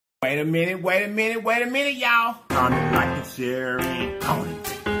Wait a minute, y'all. Comment, like, and share, and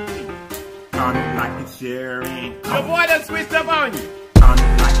comment. Comment, like, and share, and Your boy done switched up on you.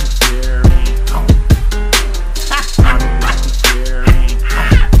 comment, like, and share, and comment. Comment, like, and share, and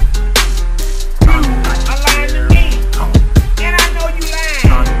comment. I'm lying to me. And I know you lying.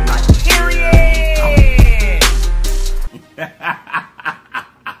 Comment, like, and share,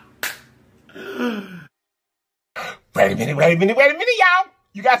 Period. Wait a minute, y'all.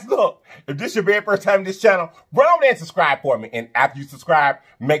 You guys look, if this is your very first time in this channel, run over there and subscribe for me. And after you subscribe,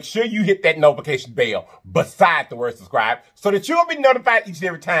 make sure you hit that notification bell beside the word subscribe so that you'll be notified each and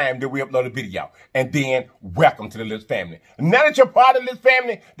every time that we upload a video. And then, welcome to the LIFELINE family. Now that you're part of the LIFELINE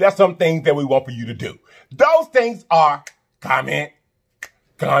family, there's some things that we want for you to do. Those things are comment,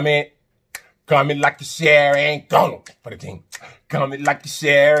 like you share, and go for the team. Comment, like you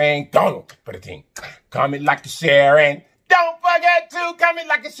share, and go for the team. Comment, like you share, and don't forget to comment,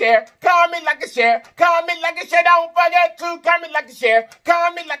 like, and share. Comment, like, and share. Comment, like, and share. Don't forget to comment, like, and share.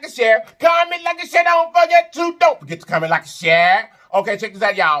 Comment, like, and share. Comment, like, and share. Don't forget to comment, like, and share. Okay, check this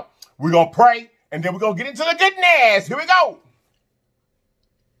out, y'all. We're going to pray, and then we're going to get into the goodness. Here we go.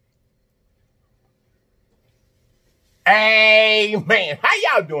 Amen. How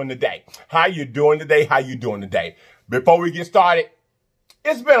y'all doing today? How you doing today? Before we get started,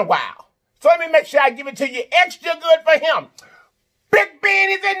 it's been a while. So let me make sure I give it to you extra good for him. Big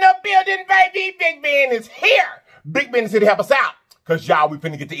Ben is in the building, baby. Big Ben is here. Big Ben is here to help us out. Because y'all, we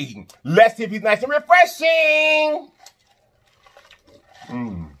finna get to eating. Let's see if he's nice and refreshing.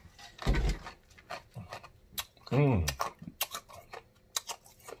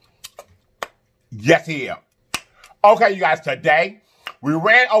 Yes, he is. Okay, you guys, today we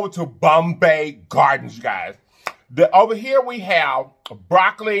ran over to Bombay Gardens, you guys. Over here we have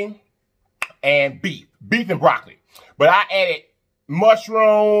broccoli and beef and broccoli. But I added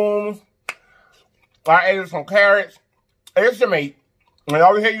mushrooms, I added some carrots, extra meat. And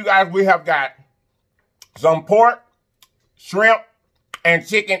over here, you guys, we have got some pork, shrimp, and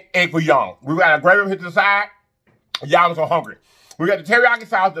chicken egg bouillon. We got a gravy over here to the side. Y'all are so hungry. We got the teriyaki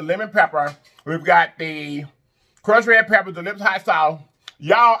sauce, the lemon pepper. We've got the crushed red pepper, the LIPS hot sauce.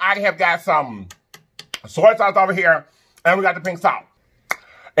 Y'all, I have got some soy sauce over here. And we got the pink sauce.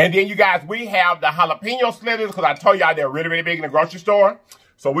 And then, you guys, we have the jalapeno slivers because I told y'all they're really, really big in the grocery store.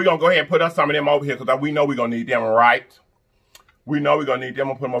 So we're going to go ahead and put some of them over here because we know we're going to need them, right? We know we're going to need them.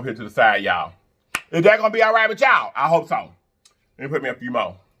 I'm going to put them over here to the side, y'all. Is that going to be all right with y'all? I hope so. Let me put me a few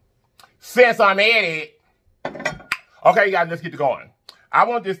more. Since I'm at it. Okay, you guys, let's get to going. I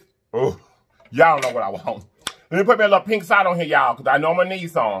want this. Oh, y'all don't know what I want. Let me put me a little pink side on here, y'all, because I know I'm going to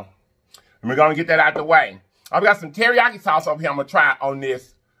need some. And we're going to get that out the way. I've got some teriyaki sauce over here I'm going to try on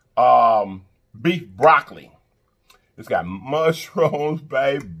this beef broccoli. It's got mushrooms,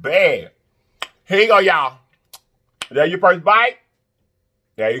 baby. Here you go, y'all. There your first bite.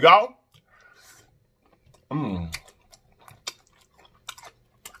 There you go.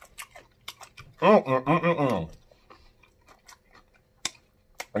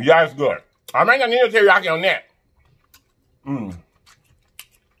 Yeah, it's good. I might not need a teriyaki on that.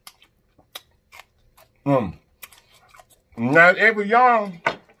 Now, every young,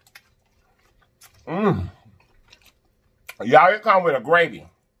 y'all, it comes with a gravy.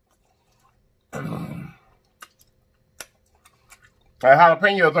 That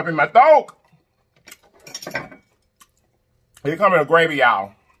jalapenos up in my throat. It comes with a gravy,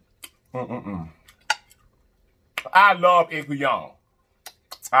 y'all. I love egg bouillon.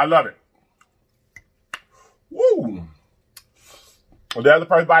 I love it. Woo! Well, there's the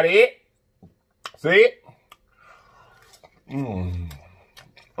first bite of it. See it?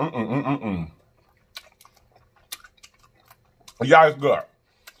 Y'all, it's good.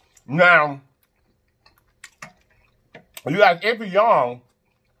 Now, you guys, if you're young,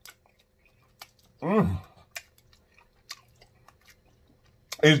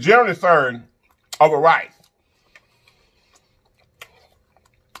 it's generally served over rice.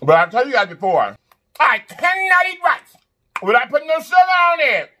 But I told you guys before, I cannot eat rice without putting no sugar on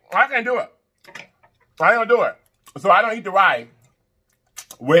it. I can't do it. I don't do it. So I don't eat the rice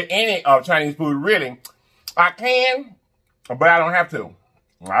with any of Chinese food, really. I can, but I don't have to.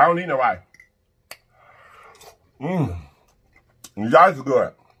 I don't need no rice. You guys are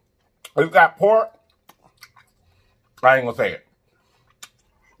good. It's got pork. I ain't gonna say it.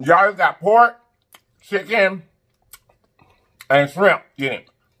 Y'all, it's got pork, chicken, and shrimp in it.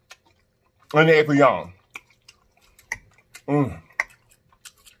 And the egg bouillon.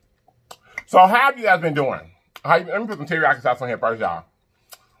 So how have you guys been doing? Let me put some teriyaki sauce on here first, y'all.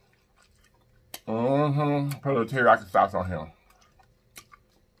 Put a little teriyaki sauce on here.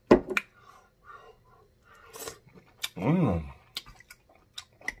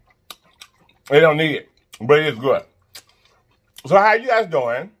 They don't need it, but it is good. So how you guys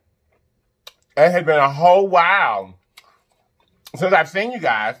doing? It has been a whole while since I've seen you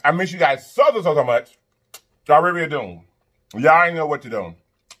guys. I miss you guys so much. So I really do. Y'all ain't know what to do.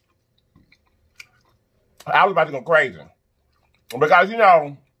 I was about to go crazy. Because, you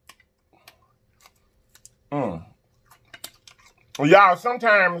know, y'all,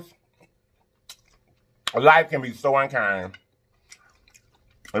 sometimes life can be so unkind.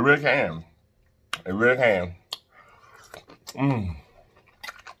 It really can. It really can.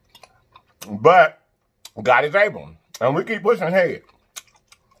 But God is able. And we keep pushing ahead.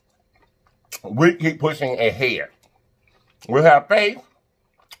 We keep pushing ahead. We have faith.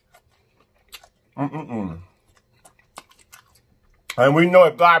 And we know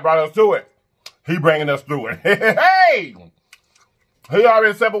if God brought us through it, He bringing us through it. Hey! He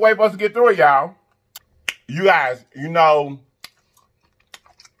already set a way for us to get through it, y'all. You guys, you know,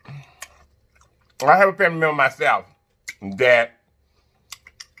 I have a family member myself that,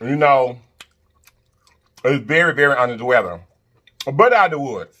 you know, is very under the weather. But out of the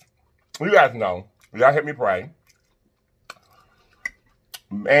woods. You guys know. Y'all help me pray.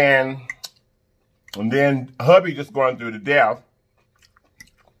 And then hubby just going through the death.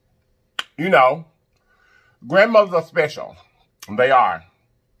 You know, grandmothers are special. They are.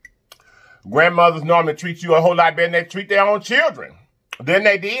 Grandmothers normally treat you a whole lot better than they treat their own children. Then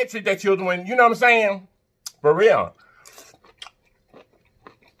they did treat their children when, you know what I'm saying? For real.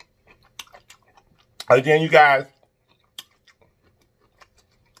 Again, you guys,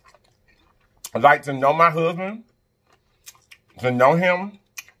 I'd like to know my husband, to know him.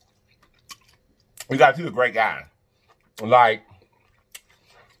 You guys, he's a great guy. Like,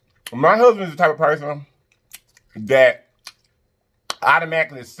 my husband is the type of person that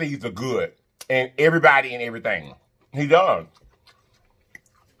automatically sees the good in everybody and everything. He does.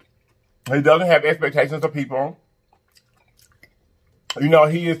 He doesn't have expectations of people. You know,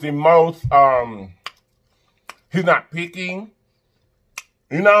 he is the most, he's not picky.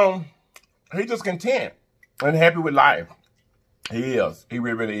 You know, he's just content and happy with life. He is. He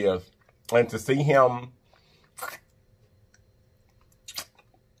really is. And to see him,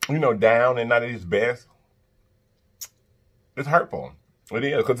 you know, down and not at his best, it's hurtful. It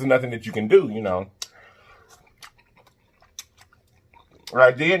is, because there's nothing that you can do, you know.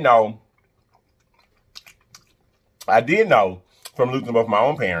 I did know from losing both my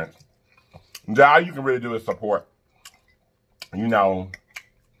own parents, that all you can really do is support. You know,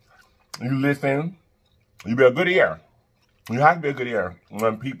 you listen, you be a good ear. You have to be a good ear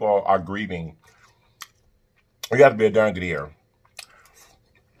when people are grieving. You have to be a darn good ear.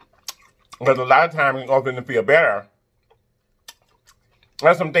 Because a lot of times, in order to feel better,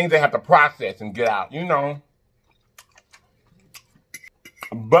 there's some things they have to process and get out, you know.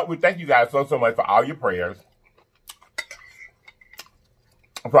 But we thank you guys so much for all your prayers.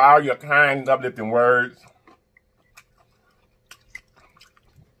 For all your kind, uplifting words.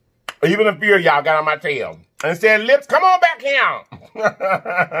 Even a few of y'all got on my tail and said, Lips, come on back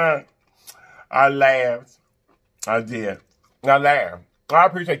here. I laughed. I did. I laughed. I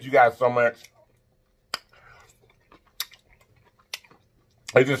appreciate you guys so much.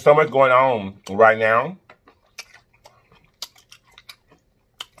 There's just so much going on right now.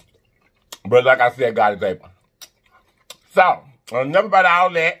 But like I said, God is able. So, enough about all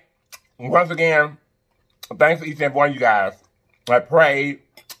that. Once again, thanks to each and every one of you guys. I prayed.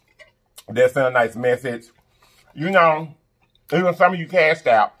 They sent a nice message. You know, even some of you cashed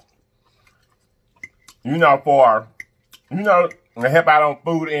out. You know, for, you know, to help out on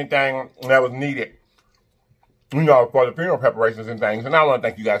food or anything that was needed. You know, for the funeral preparations and things. And I want to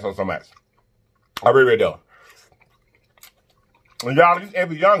thank you guys so much. I really do. And y'all, this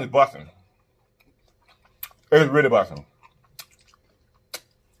every young is busting. It's really busting.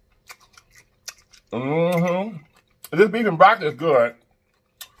 This beef and broccoli is good.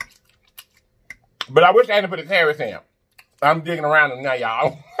 But I wish I hadn't put the carrots in. I'm digging around them now,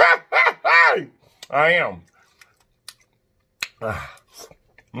 y'all. I am.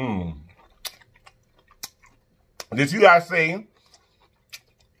 Did you guys see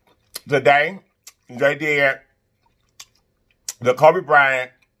today they did the Kobe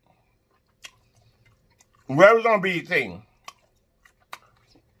Bryant, where it was on BET? And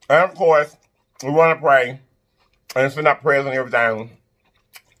of course, we want to pray and send up prayers and everything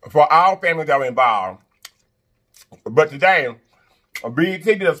for all families that were involved. But today, BET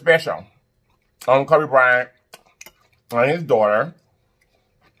did a special on Kobe Bryant and his daughter.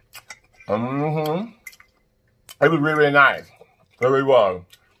 It was really nice. It really was.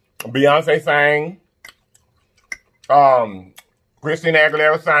 Beyonce sang. Christine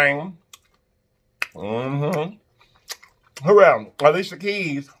Aguilera sang. Who else? Alicia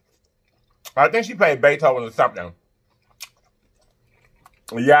Keys. I think she played Beethoven or something.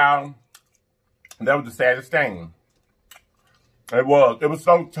 Yeah, that was the saddest thing. It was. It was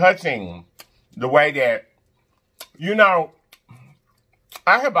so touching the way that, you know,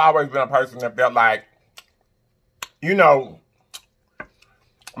 I have always been a person that felt like, you know,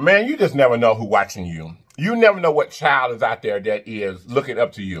 man, you just never know who's watching you. You never know what child is out there that is looking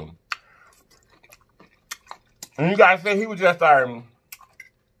up to you. And you gotta say he was just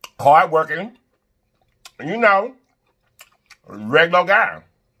hard-working, you know, regular guy.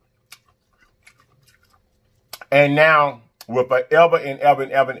 And now, with forever and ever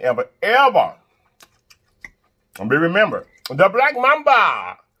and ever and ever, ever, and be remembered, the Black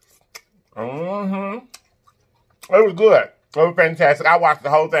Mamba. It was good. It was fantastic. I watched the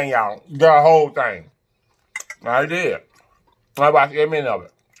whole thing, y'all. The whole thing. I did. I watched every minute of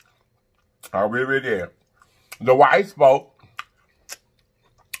it. I really, really did. The wife spoke.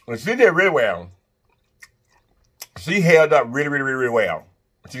 And she did really well. She held up really, really, really, really well.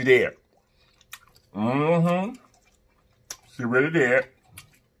 She did. She really did.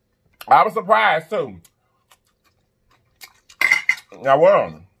 I was surprised, too. I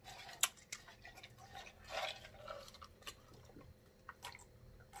was.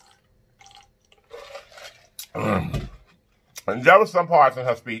 And there was some parts in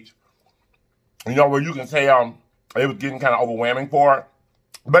her speech, you know, where you can tell it was getting kind of overwhelming for her.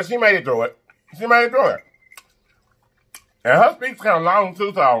 But she made it through it. She made it through it. And her speech kind of long,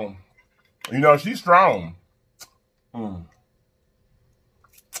 too, so, you know, she's strong.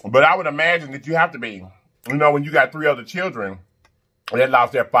 But I would imagine that you have to be, you know, when you got 3 other children that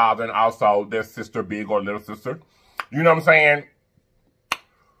lost their father and also their sister, big or little sister. You know what I'm saying?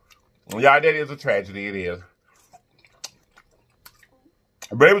 Yeah, that is a tragedy. It is.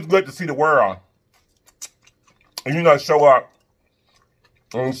 But it was good to see the world, and, you know, show up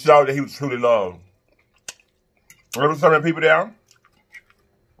and show that he was truly loved. There was so many people there.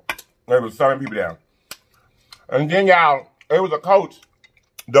 There was so many people there. And then, y'all, it was a coach,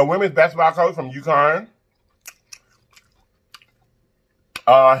 the women's basketball coach from UConn.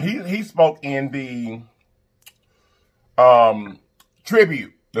 He spoke in the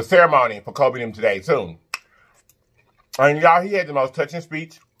tribute, the ceremony for Kobe and them today, too. And y'all, he had the most touching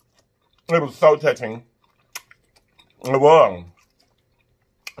speech. It was so touching. It was.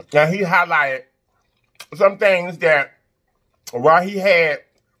 And he highlighted some things that, while he had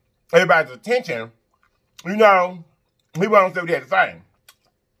everybody's attention, you know, he wasn't still there to say.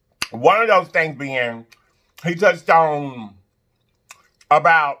 One of those things being, he touched on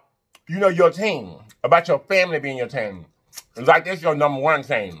about, you know, your team, about your family being your team. It's like that's your #1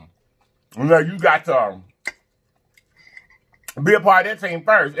 team. You know, you got to be a part of that team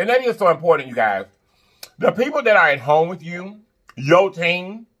first. And that is so important, you guys. The people that are at home with you, your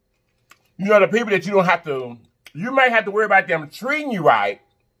team, you know, the people that you don't have to, you may have to worry about them treating you right,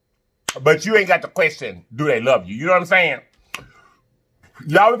 but you ain't got to question, do they love you? You know what I'm saying?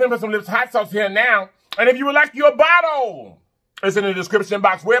 Y'all remember some LIPS hot sauce here now. And if you would like your bottle, it's in the description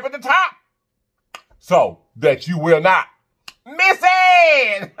box way up at the top, so that you will not miss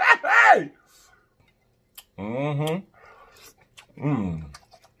it.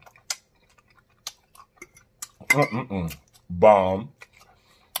 Bomb.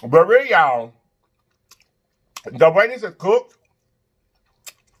 But really, y'all, the way this is cooked,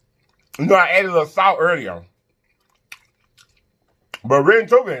 you know, I added a little salt earlier. But really,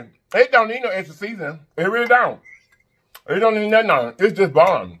 truly, it don't need no extra seasoning. It really don't. It don't need nothing on it. It's just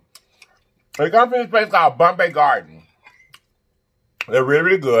bomb. It comes from this place called Bombay Garden. They're really,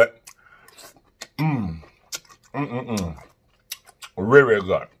 really good. Really, really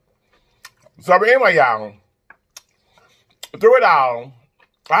good. So, but anyway, y'all, through it all,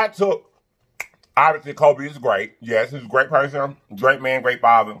 I took, obviously, Kobe is great. Yes, he's a great person, great man, great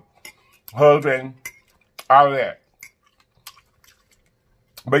father, husband, all of that.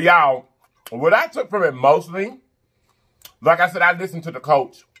 But y'all, what I took from it mostly, like I said, I listened to the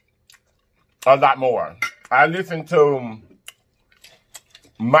coach a lot more. I listened to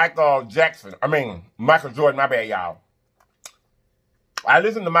Michael Jordan, my bad, y'all. I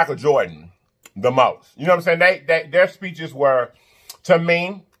listened to Michael Jordan the most. You know what I'm saying? Their speeches were, to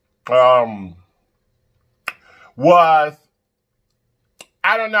me, was,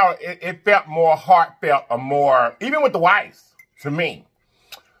 I don't know, it felt more heartfelt or more, even with the wives, to me.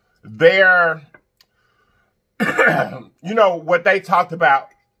 Their, you know, what they talked about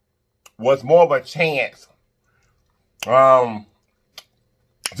was more of a chance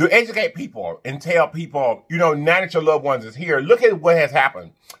to educate people and tell people, you know, now that your loved ones is here, look at what has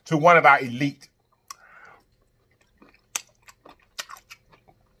happened to one of our elite.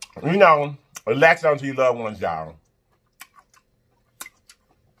 You know, latch on to your loved ones, y'all.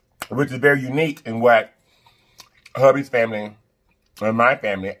 Which is very unique in what hubby's family and my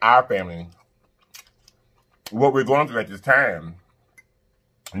family, our family, what we're going through at this time.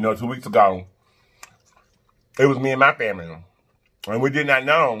 You know, 2 weeks ago, it was me and my family. And we did not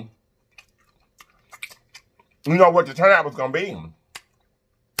know, you know, what the turnout was going to be.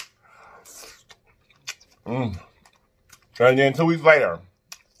 And then 2 weeks later,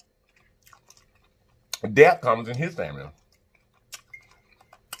 death comes in his family.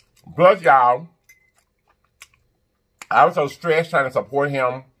 Plus, y'all, I was so stressed trying to support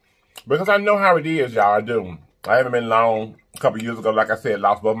him because I know how it is, y'all. I do. I haven't been long. A couple years ago, like I said,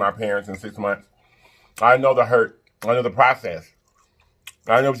 lost both my parents in 6 months. I know the hurt. I know the process.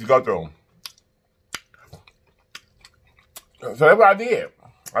 I know what you go through. So that's what I did.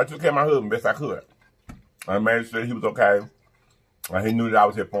 I took care of my husband best I could. I made sure he was okay. And he knew that I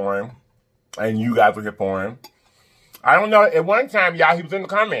was here for him. And you guys were here for him. I don't know. At one time, y'all, he was in the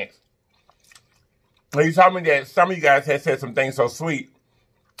comments. He told me that some of you guys had said some things so sweet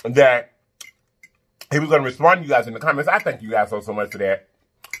that he was going to respond to you guys in the comments. I thank you guys so much for that.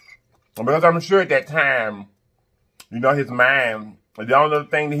 Because I'm sure at that time, you know, his mind, the only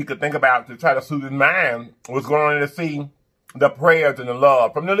thing that he could think about to try to soothe his mind was going to see the prayers and the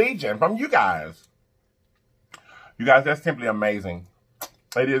love from the Legion, from you guys. You guys, that's simply amazing.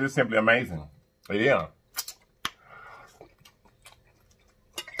 It is. It's simply amazing. It is.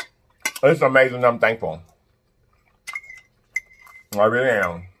 It's amazing and I'm thankful. I really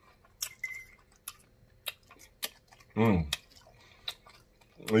am.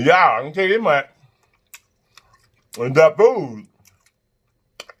 Yeah, I can tell you this much. The food,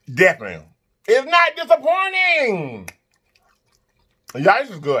 definitely, is not disappointing. Y'all,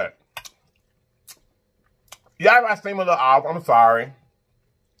 this is good. Y'all, if I seem a little off, I'm sorry.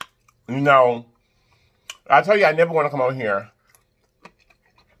 You know, I tell you, I never want to come on here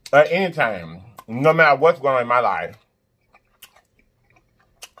at any time, no matter what's going on in my life.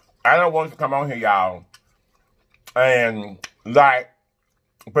 I don't want to come on here, y'all, and, like,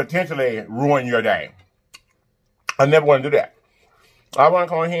 potentially ruin your day. I never want to do that. I want to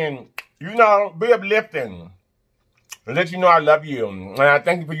come on here and, you know, be uplifting. And let you know I love you. And I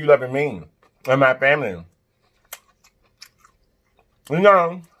thank you for you loving me and my family. You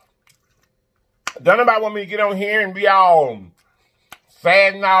know, don't nobody want me to get on here and be all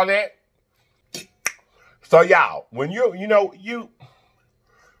sad and all that. So, y'all, when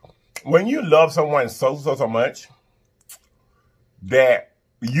when you love someone so much that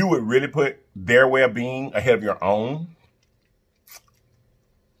you would really put their well-being ahead of your own,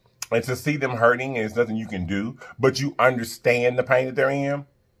 and to see them hurting and there's nothing you can do, but you understand the pain that they're in,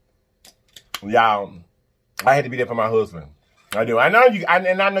 y'all, I had to be there for my husband. I do. I know you,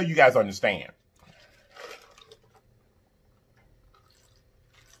 and I know you guys understand.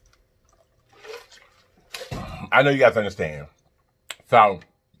 I know you guys understand. So,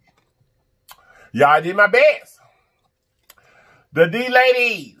 y'all, I did my best. The D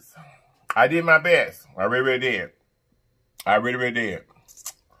ladies, I did my best. I really did. I really did.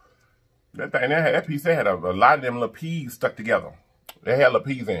 That thing, that piece, they had a lot of them little peas stuck together. They had little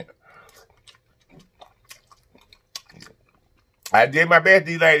peas in it. I did my best,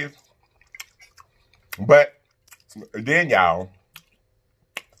 D ladies. But then, y'all,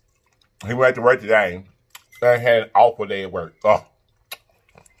 he went to work today. I had an awful day at work. Oh.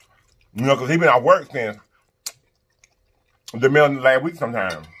 You know, because he been at work since the middle of the last week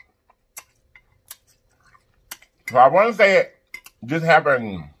sometime. So I want to say it just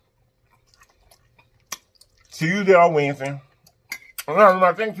happened Tuesday or Wednesday. No,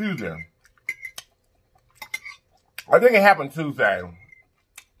 I think Tuesday. I think it happened Tuesday.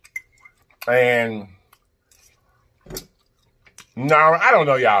 And no, I don't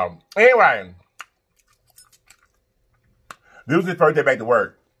know, y'all. Anyway, this was his first day back to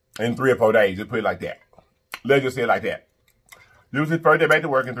work in 3 or 4 days. Just put it like that. Let's just say it like that. This was his first day back to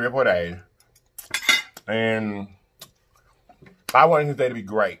work in 3 or 4 days. And I wanted his day to be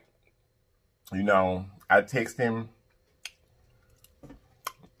great. You know, I text him,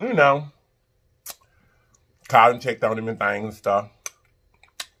 you know, called and checked on him and things and stuff.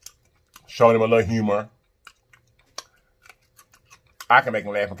 Showing him a little humor. I can make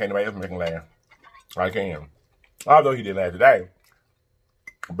him laugh and can't nobody else make him laugh. I can. Although he didn't laugh today.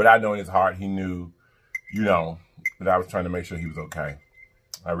 But I know in his heart he knew, you know, that I was trying to make sure he was okay.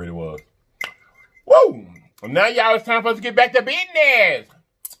 I really was. Woo! Well, now, y'all, it's time for us to get back to business.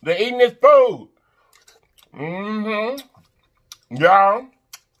 They're eating this food. Y'all.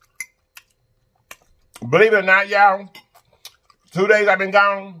 Believe it or not, y'all. 2 days I've been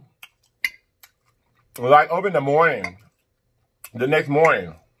gone. Like over in the morning. The next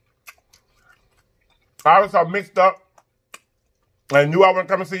morning. I was so mixed up. I knew I wasn't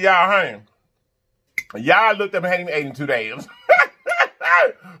coming to see y'all, honey. Y'all looked up and hadn't even ate in 2 days.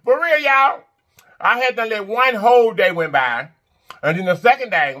 For real, y'all. I had to let one whole day went by. And then the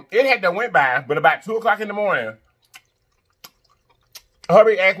second day, it had to went by, but about 2 o'clock in the morning,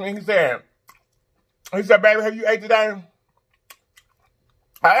 hubby asked me, he said, baby, have you ate today?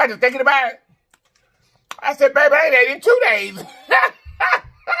 I got to thinking about it. I said, baby, I ain't ate in 2 days.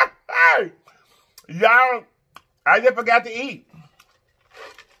 Y'all, I just forgot to eat.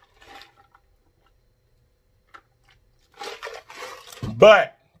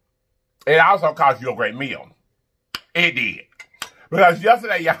 But it also cost you a great meal. It did. Because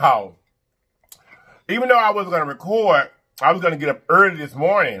yesterday, y'all, even though I wasn't going to record, I was going to get up early this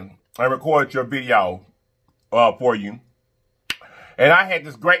morning and record your video for you. And I had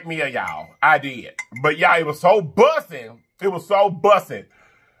this great meal, y'all. I did. But, y'all, it was so bussin'. It was so bussin'.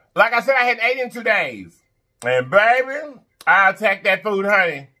 Like I said, I hadn't ate in 2 days. And, baby, I attacked that food,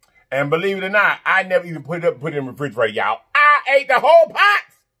 honey. And believe it or not, I never even put it in the refrigerator, y'all. I ate the whole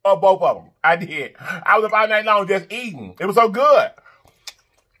pots of both of them. I did. I was up all night long just eating. It was so good.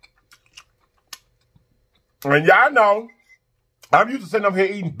 And y'all know, I'm used to sitting up here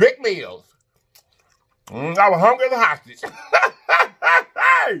eating big meals. I was hungry as a hostage.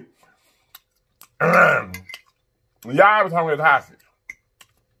 Y'all, I was hungry as a hostage.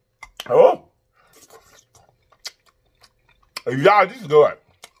 Oh. Y'all, this is good.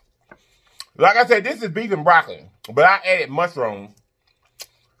 Like I said, this is beef and broccoli. But I added mushrooms.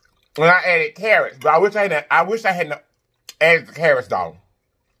 And I added carrots. But I wish I hadn't added the carrots, though.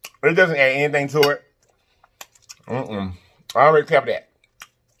 It doesn't add anything to it. I already kept that.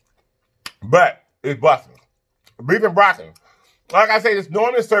 But it's busting. Beef and broccoli. Like I said, it's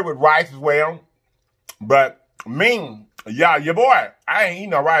normally served with rice as well. But me, y'all, your boy, I ain't eating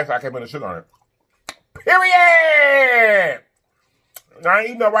no rice, so I can't put no sugar on it. Period! I ain't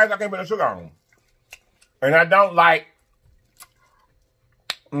eating no rice, I can't put no sugar on. And I don't like,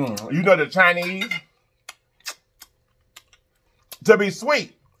 you know, the Chinese, to be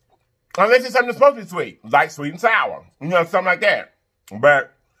sweet. Unless it's something that's supposed to be sweet, like sweet and sour. You know, something like that.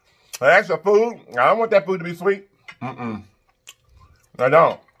 But the actual food, I don't want that food to be sweet. I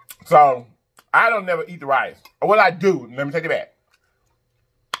don't. So, I don't never eat the rice. What I do, let me take it back.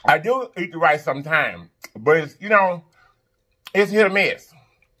 I do eat the rice sometimes. But it's, you know, it's hit or miss.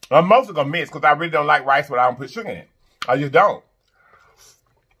 I'm mostly going to miss because I really don't like rice without put sugar in it. I just don't.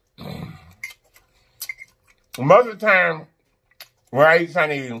 Most of the time, when I eat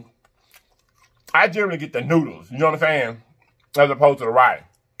Chinese, I generally get the noodles. You know what I'm saying? As opposed to the rice.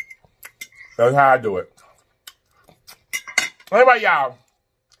 That's how I do it. Anyway, y'all.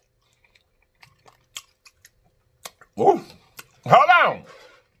 Hold on.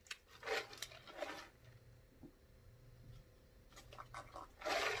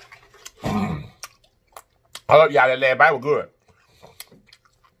 Hold up, y'all. That last bite was good.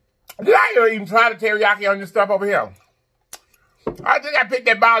 Did I even try the teriyaki on this stuff over here? I think I picked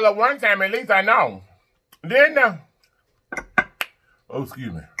that bottle up one time, at least I know. Didn't I? Oh,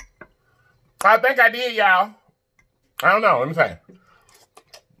 excuse me. I think I did, y'all. I don't know. Let me say.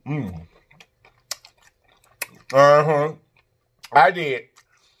 I did.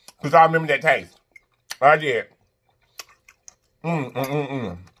 Because I remember that taste. I did.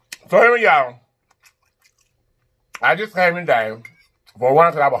 So here we go. I just came in today. For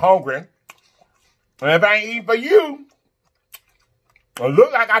one, because I was hungry. And if I ain't eating for you, it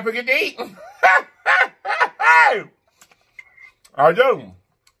look like I forget to eat. I do.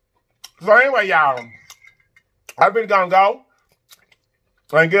 So anyway, y'all, I've been gonna go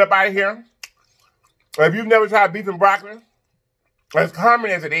and get up out of here. If you've never tried beef and broccoli, as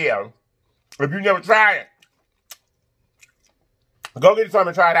common as it is, if you've never tried it, go get some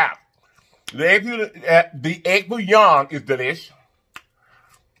and try it out. The egg bouillon is delicious.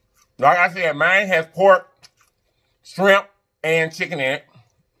 Like I said, mine has pork, shrimp, and chicken in it.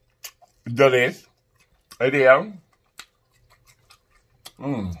 Delicious. It is.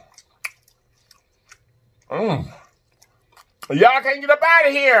 Y'all can't get up out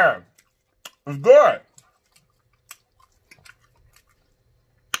of here. It's good.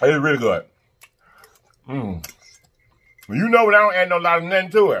 It's really good. You know when I don't add no lot of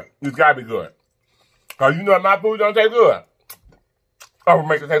nothing to it, it's gotta be good. Cause you know if my food don't taste good, I'm gonna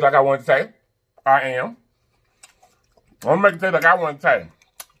make it taste like I want it to taste. I am. I'm gonna make it taste like I want it to taste.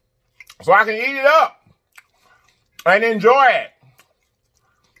 so I can eat it up and enjoy it.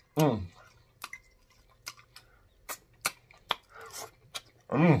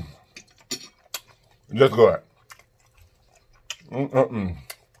 Just good.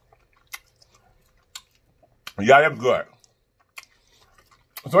 Yeah, that's good.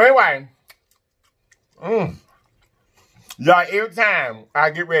 So anyway, y'all, every time I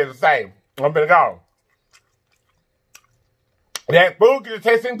get ready to say, I'm gonna go, that food is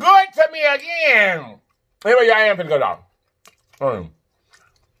tasting good to me again. Anyway, y'all, I am gonna go down.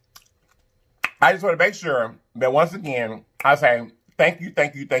 I just want to make sure that once again, I say thank you,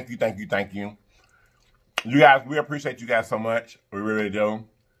 thank you, thank you, thank you, thank you. You guys, we appreciate you guys so much. We really do.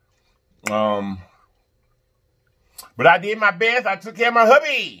 But I did my best. I took care of my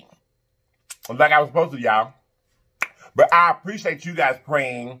hubby like I was supposed to, y'all. But I appreciate you guys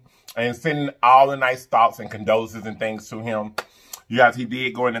praying and sending all the nice thoughts and condolences and things to him. You guys, he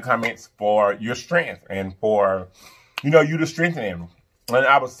did go in the comments for your strength and for, you to strengthen him. And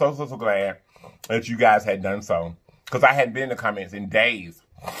I was so, so, so glad that you guys had done so. Because I hadn't been in the comments in days,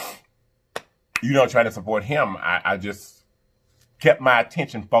 trying to support him. I just kept my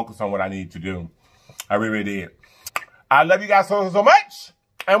attention focused on what I needed to do. I really did. I love you guys so, so much.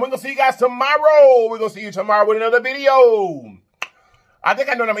 And we're going to see you guys tomorrow. We're going to see you tomorrow with another video. I think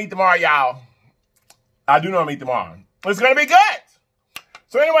I know what I'm going to eat tomorrow, y'all. I do know what I'm going to eat tomorrow. It's going to be good.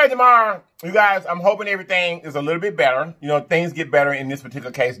 So anyway, tomorrow, you guys, I'm hoping everything is a little bit better. Things get better in this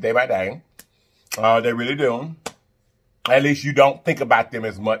particular case day by day. They really do. At least you don't think about them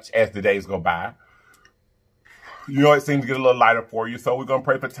as much as the days go by. It seems to get a little lighter for you. So we're going to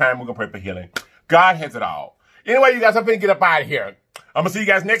pray for time. We're going to pray for healing. God has it all. Anyway, you guys, I'm going to get up out of here. I'm going to see you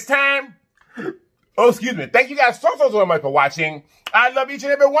guys next time. Oh, excuse me. Thank you guys so, so, so much for watching. I love each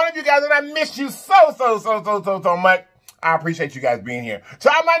and every one of you guys, and I miss you so, so, so, so, so, so much. I appreciate you guys being here.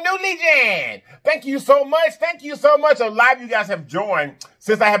 To all my new legion, thank you so much. Thank you so much. A lot of you guys have joined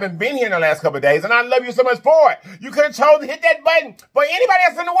since I haven't been here in the last couple of days, and I love you so much for it. You could have chosen to hit that button for anybody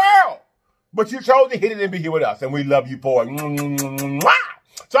else in the world, but you chose to hit it and be here with us, and we love you for it.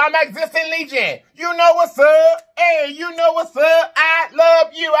 So I'm existing legion. You know what's up. Hey, you know what's up. I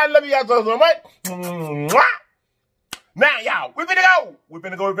love you. I love you guys so, so much. Now, y'all, we're finna go. We're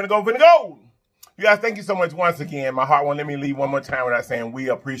finna go. We're finna go. We're finna go. You guys, thank you so much once again. My heart won't let me leave one more time without saying we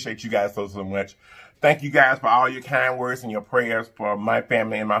appreciate you guys so, so much. Thank you guys for all your kind words and your prayers for my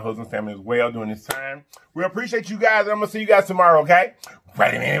family and my husband's family as well during this time. We appreciate you guys, and I'm going to see you guys tomorrow, okay?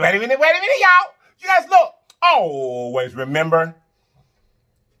 Wait a minute, y'all. You guys, look. Always remember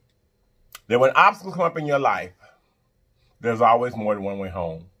that when obstacles come up in your life, there's always more than one way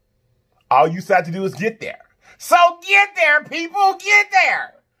home. All you have to do is get there. So get there, people. Get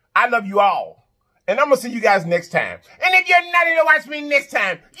there. I love you all. And I'm going to see you guys next time. And if you're not going to watch me next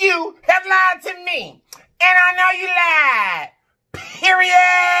time, you have lied to me. And I know you lied. Period.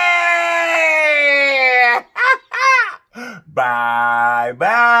 Bye.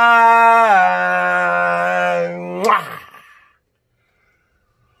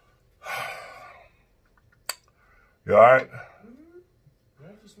 You all right?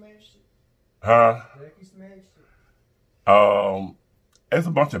 Huh? There's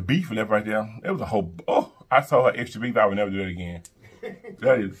a bunch of beef left right there. It was a whole, I saw her extra beef. I would never do that again.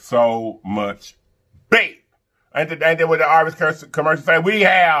 That is so much beef. Ain't that what the Arby's commercial say? We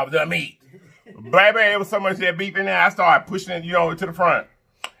have the meat. Baby, it was so much of that beef in there. I started pushing it, to the front.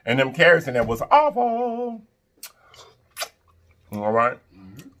 And them carrots in there was awful. All right?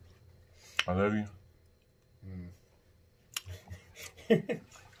 I love you.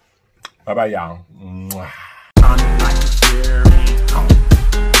 Bye-bye, y'all.